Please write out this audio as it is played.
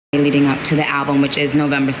leading up to the album, which is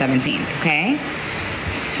November 17th, okay?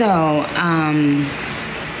 So,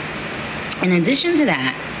 in addition to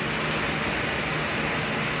that,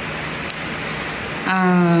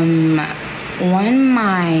 on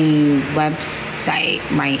my website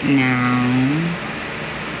right now,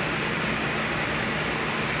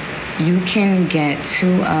 you can get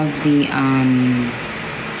 2 of the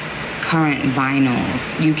current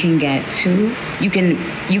vinyls. You can get 2. You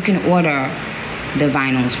can order the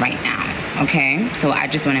vinyls right now, okay? So I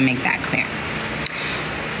just want to make that clear.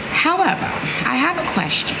 However, I have a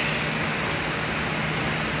question.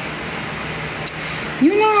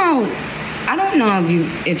 You know, I don't know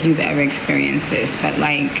if you've ever experienced this, but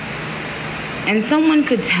like, and someone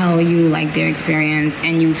could tell you like their experience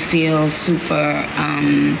and you feel super,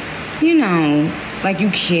 you know, like you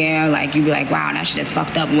care, like you be like, wow, that shit is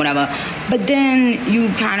fucked up, whatever. But then you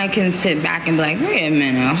kind of can sit back and be like, wait a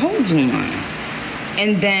minute, hold on.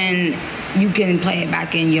 And then you can play it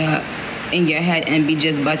back in your head and be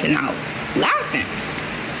just busting out laughing.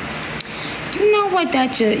 You know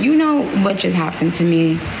what just happened to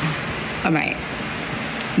me? All right.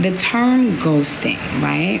 The term ghosting,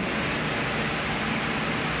 right?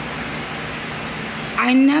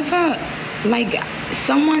 I never, like,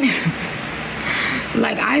 someone,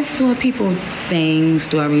 like, I saw people saying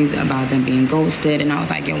stories about them being ghosted, and I was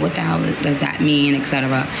like, yo, what the hell does that mean,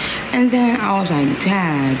 etc. And then I was like,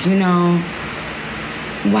 tag, you know,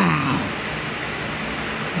 wow,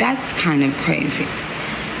 that's kind of crazy.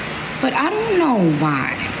 But I don't know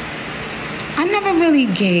why. I never really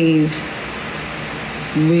gave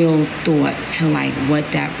real thought to, like, what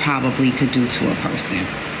that probably could do to a person.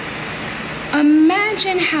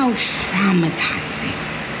 Imagine how traumatizing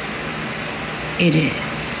it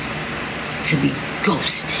is to be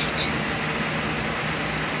ghosted.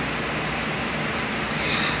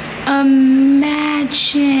 Imagine,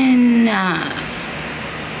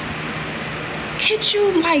 could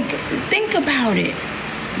you, like, think about it?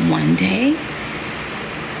 One day,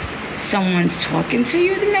 someone's talking to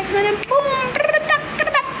you, the next minute, boom.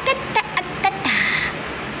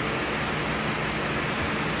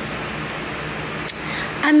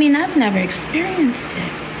 I mean, I've never experienced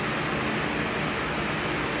it.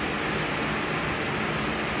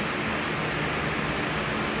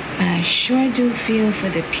 But I sure do feel for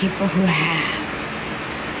the people who have.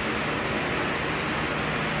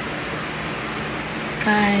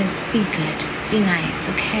 Guys, be good. Be nice,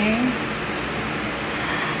 okay?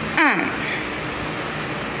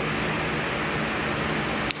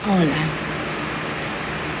 Hola.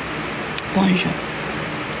 Bonjour.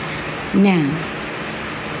 Now,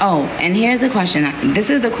 oh, and here's the question. This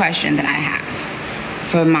is the question that I have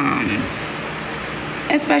for moms,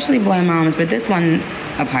 especially boy moms, but this one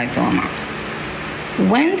applies to all moms.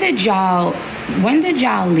 When did y'all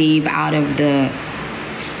leave out of the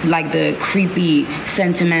creepy,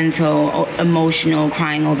 sentimental, emotional,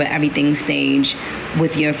 crying over everything stage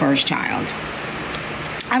with your first child?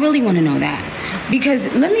 I really want to know that. Because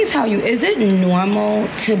let me tell you, is it normal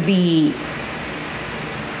to be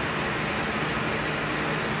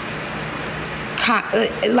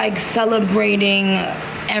like celebrating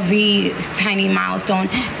every tiny milestone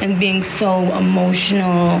and being so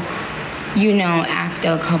emotional, you know, after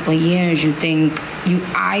a couple years?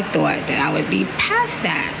 I thought that I would be past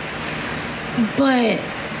that. But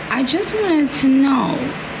I just wanted to know,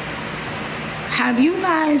 have you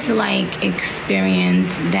guys like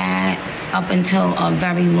experienced that up until a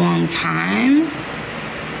very long time?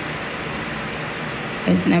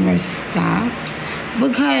 It never stops?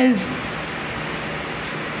 Because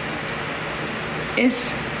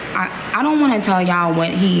I don't want to tell y'all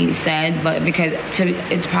what he said, but because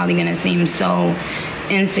it's probably going to seem so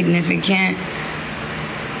insignificant.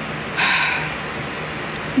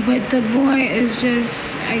 But the boy is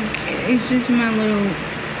just, it's just my little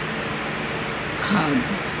cub.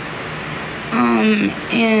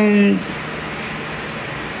 And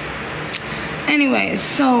anyway,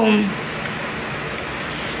 so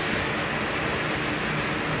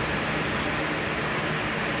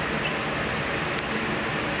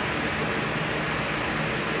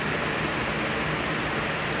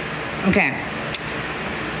okay.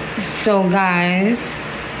 So guys,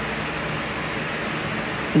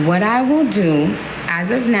 what I will do, as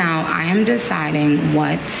of now, I am deciding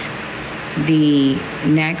what the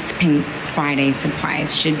next Pink Friday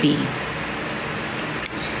surprise should be.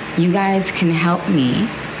 You guys can help me,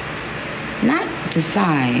 not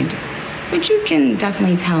decide, but you can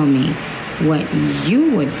definitely tell me what you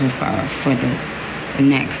would prefer for the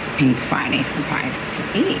next Pink Friday surprise to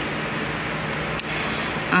be.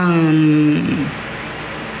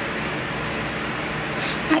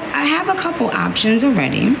 I have a couple options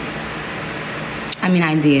already. I mean,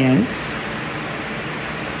 ideas.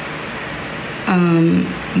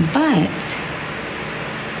 But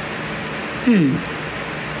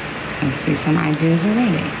I see some ideas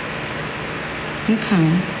already.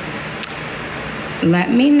 Okay.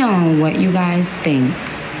 Let me know what you guys think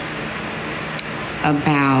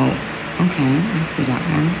about, okay, let's do that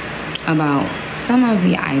one, about some of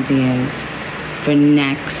the ideas for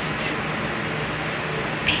next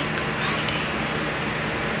Pink Fridays.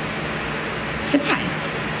 Surprise.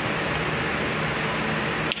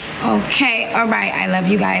 Okay, all right. I love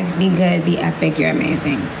you guys. Be good, be epic, you're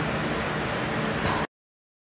amazing.